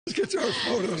Let's get to our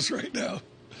photos right now.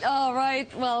 All right.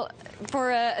 Well, for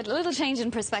a little change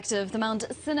in perspective, the Mount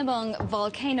Sinabung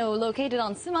volcano, located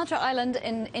on Sumatra Island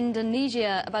in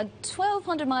Indonesia, about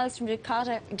 1,200 miles from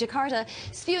Jakarta,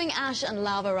 spewing ash and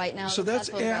lava right now. So that's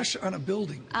ash on a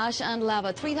building. Ash and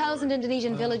lava. 3,000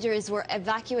 Indonesian villagers were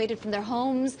evacuated from their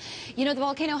homes. You know, the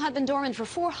volcano had been dormant for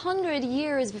 400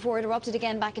 years before it erupted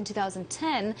again back in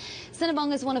 2010.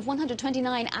 Sinabung is one of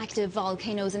 129 active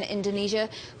volcanoes in Indonesia,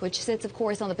 which sits, of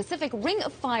course, on the Pacific Ring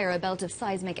of Fire, a belt of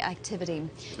seismic activity.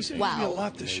 Wow. A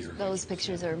lot this year. Those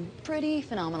pictures are pretty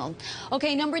phenomenal.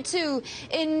 Okay, number 2.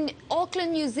 In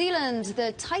Auckland, New Zealand,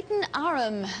 the Titan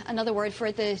arum, another word for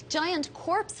it, the giant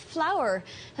corpse flower,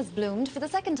 has bloomed for the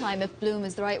second time, if bloom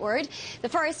is the right word. The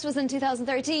first was in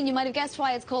 2013. You might have guessed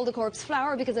why it's called a corpse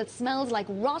flower, because it smells like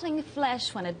rotting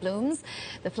flesh when it blooms.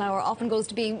 The flower often goes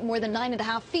to be more than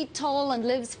 9.5 feet tall and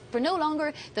lives for no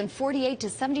longer than 48 to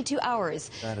 72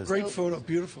 hours. That is great photo,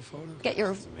 beautiful photo. Get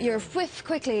your whiff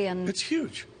quickly and... It's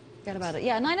huge. Forget about it.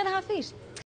 Yeah, 9.5 feet.